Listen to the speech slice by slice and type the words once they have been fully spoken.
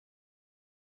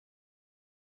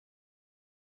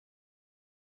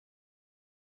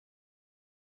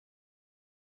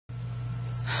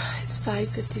It's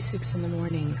 5:56 in the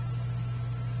morning.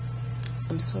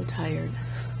 I'm so tired.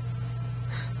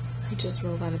 I just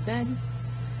rolled out of bed,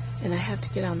 and I have to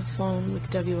get on the phone with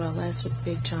WLS with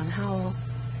Big John Howell.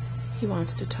 He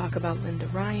wants to talk about Linda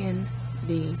Ryan,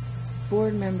 the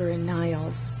board member in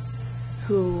Niles,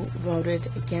 who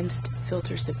voted against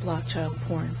filters that block child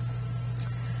porn.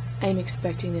 I am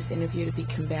expecting this interview to be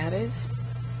combative.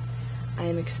 I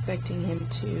am expecting him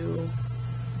to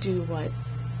do what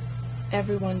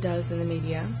everyone does in the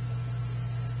media,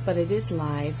 but it is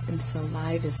live, and so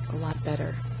live is a lot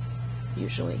better.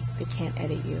 Usually, they can't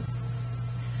edit you.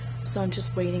 So I'm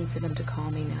just waiting for them to call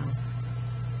me now.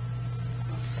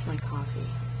 My coffee.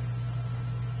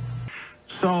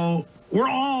 So, we're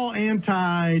all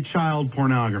anti-child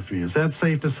pornography. Is that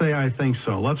safe to say? I think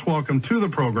so. Let's welcome to the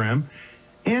program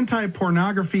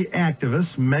anti-pornography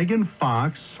activist Megan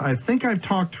Fox. I think I've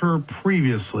talked to her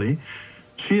previously.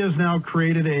 She has now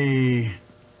created a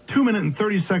 2-minute and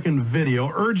 30-second video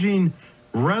urging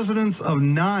residents of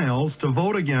Niles to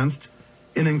vote against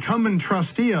an incumbent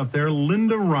trustee up there,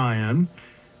 Linda Ryan.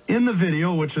 In the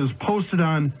video, which is posted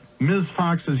on Ms.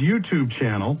 Fox's YouTube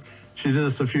channel, she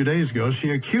did this a few days ago, she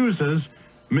accuses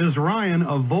Ms. Ryan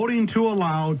of voting to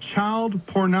allow child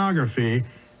pornography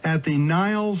at the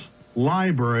Niles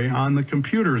Library on the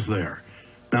computers there.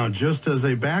 Now, just as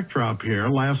a backdrop here,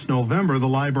 last November, the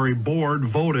library board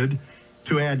voted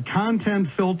to add content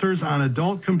filters on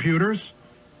adult computers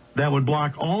that would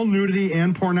block all nudity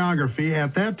and pornography.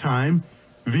 At that time,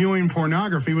 viewing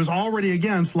pornography was already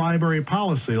against library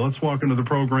policy. Let's welcome to the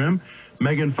program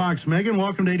Megan Fox. Megan,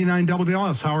 welcome to 89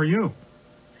 WLS. How are you?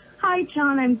 Hi,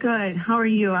 John. I'm good. How are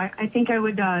you? I think I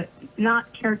would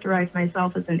not characterize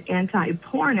myself as an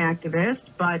anti-porn activist,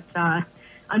 but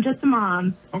I'm just a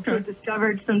mom who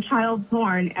discovered some child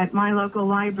porn at my local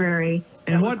library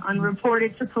and was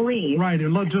unreported to police. Right,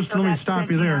 and let me stop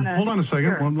you there. Hold on a second.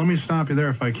 Sure. Well, let me stop you there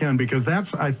if I can, because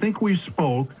I think we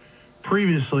spoke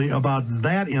previously about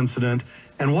that incident.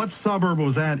 And what suburb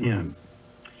was that in?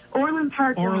 Orland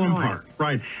Park, Orland Illinois. Park,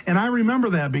 right. And I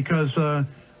remember that because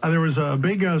there was a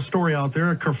big story out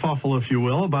there, a kerfuffle, if you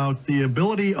will, about the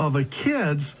ability of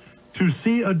kids to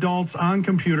see adults on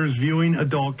computers viewing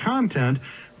adult content.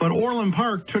 But Orland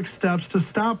Park took steps to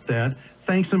stop that,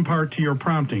 thanks in part to your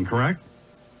prompting, correct?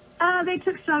 They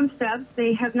took some steps.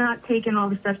 They have not taken all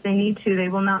the steps they need to. They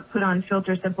will not put on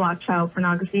filters that block child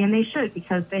pornography, and they should,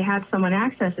 because they had someone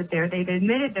access it there. They've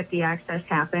admitted that the access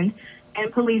happened,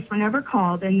 and police were never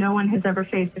called, and no one has ever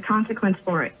faced the consequence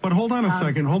for it. But hold on a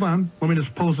second. Hold on. Let me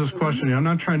just pose this question here. I'm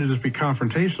not trying to just be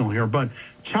confrontational here, but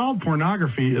child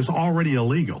pornography is already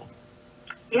illegal.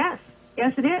 Yes.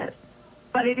 Yes, it is.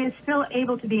 But it is still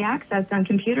able to be accessed on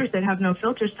computers that have no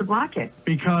filters to block it.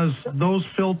 Because those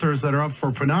filters that are up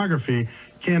for pornography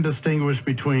can't distinguish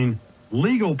between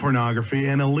legal pornography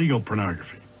and illegal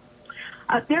pornography.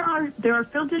 There are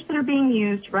filters that are being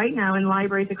used right now in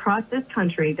libraries across this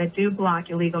country that do block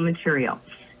illegal material.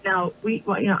 Now,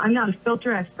 I'm not a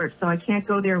filter expert, so I can't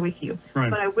go there with you. Right.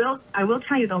 But I will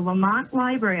tell you, the Lamont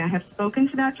Library, I have spoken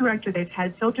to that director. They've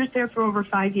had filters there for over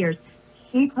 5 years.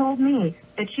 She told me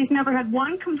that she's never had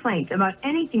one complaint about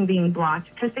anything being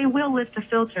blocked, because they will lift a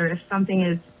filter if something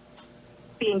is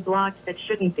being blocked that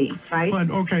shouldn't be, right? But,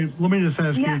 okay, let me just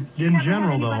ask you, in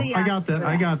general, though, I got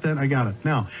it.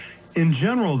 Now, in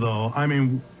general, though, I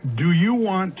mean, do you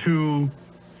want to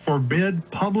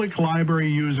forbid public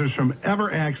library users from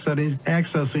ever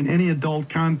accessing any adult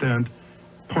content,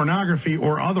 pornography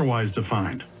or otherwise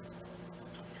defined?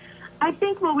 I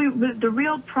think the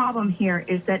real problem here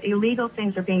is that illegal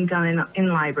things are being done in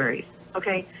libraries,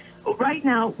 okay? Right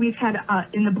now, we've had,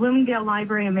 in the Bloomingdale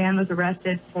Library, a man was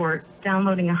arrested for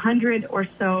downloading 100 or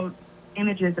so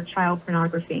images of child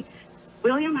pornography.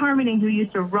 William Harmony, who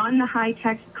used to run the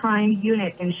high-tech crime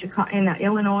unit in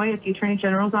Illinois at the Attorney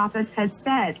General's office, has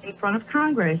said in front of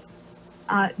Congress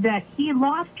that he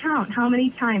lost count how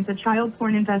many times a child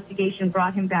porn investigation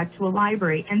brought him back to a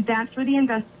library, and that's where the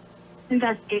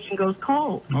investigation goes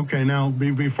cold. Okay, now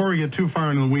before we get too far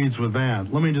into the weeds with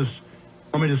that, let me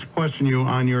just question you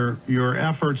on your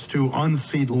efforts to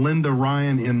unseat Linda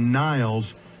Ryan in Niles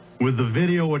with the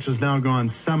video, which has now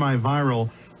gone semi-viral.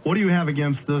 What do you have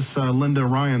against this Linda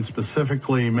Ryan,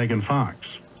 specifically Megan Fox?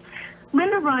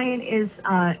 Linda Ryan is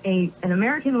an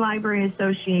American Library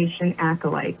Association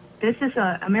acolyte. This is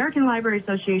American Library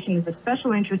Association is a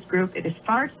special interest group. It is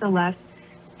far to the left.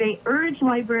 They urge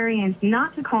librarians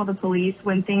not to call the police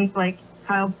when things like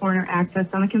child porn are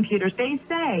accessed on the computers. They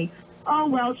say, oh,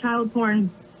 well, child porn,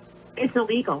 it's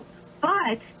illegal.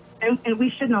 But, and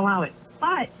we shouldn't allow it.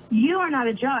 But you are not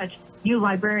a judge, you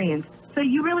librarians. So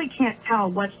you really can't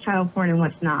tell what's child porn and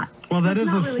what's not. Well, that It's is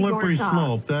not a really slippery your job.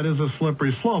 slope. That is a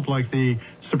slippery slope. Like the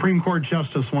Supreme Court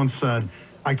Justice once said,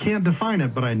 I can't define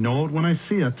it, but I know it when I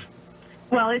see it.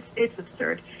 Well, it's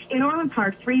absurd. In Orland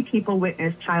Park, 3 people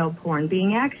witnessed child porn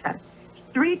being accessed.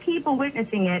 3 people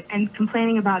witnessing it and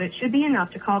complaining about it should be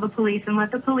enough to call the police and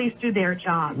let the police do their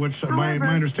job. Which However,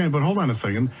 my understanding, but hold on a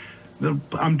second.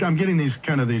 I'm getting these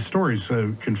stories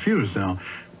confused now.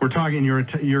 We're talking,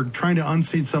 you're trying to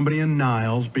unseat somebody in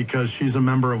Niles because she's a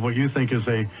member of what you think is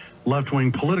a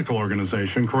left-wing political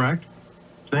organization, correct?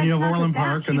 Then you have Orland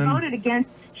Park, and then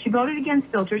she voted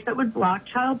against filters that would block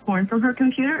child porn from her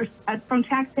computers, from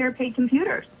taxpayer-paid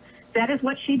computers. That is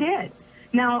what she did.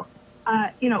 Now,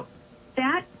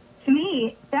 that, to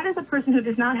me, that is a person who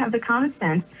does not have the common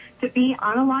sense to be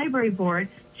on a library board,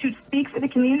 to speak for the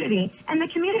community. And the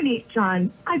community,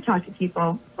 John, I've talked to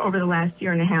people over the last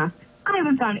year and a half. I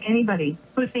haven't found anybody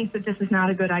who thinks that this is not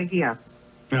a good idea.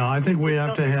 No, I think we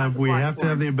have to have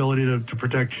the ability to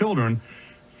protect children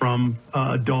from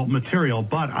adult material,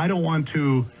 but I don't want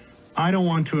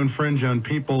to infringe on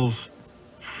people's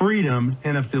freedom.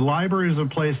 And if the library is a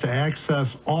place to access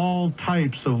all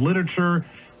types of literature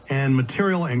and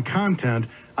material and content,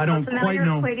 I don't quite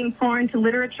know. You're equating porn to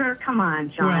literature? Come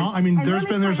on, John. Well, I mean,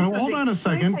 hold on a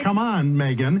second. Come on,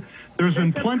 Megan. There's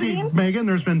been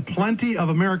plenty of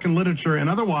American literature and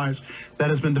otherwise that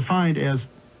has been defined as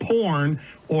porn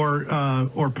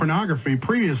or pornography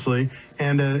previously,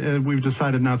 and we've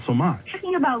decided not so much. We're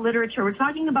talking about literature. We're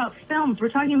talking about films. We're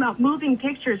talking about moving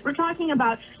pictures. We're talking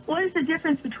about what is the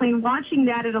difference between watching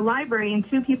that at a library and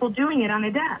 2 people doing it on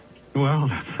a desk. Well,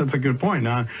 that's a good point.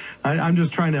 Now, I'm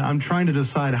trying to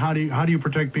decide how do you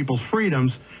protect people's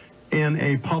freedoms in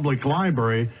a public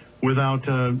library without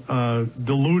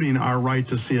diluting our right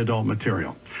to see adult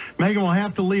material. Megan, we'll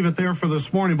have to leave it there for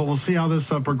this morning, but we'll see how this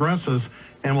progresses,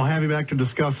 and we'll have you back to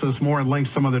discuss this more at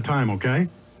length some other time, okay?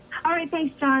 All right,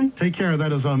 thanks, John. Take care.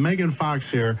 That is Megan Fox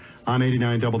here on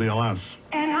 89 WLS.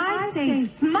 And I say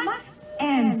smut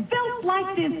and filth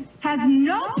like this has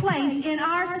no place in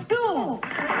our schools.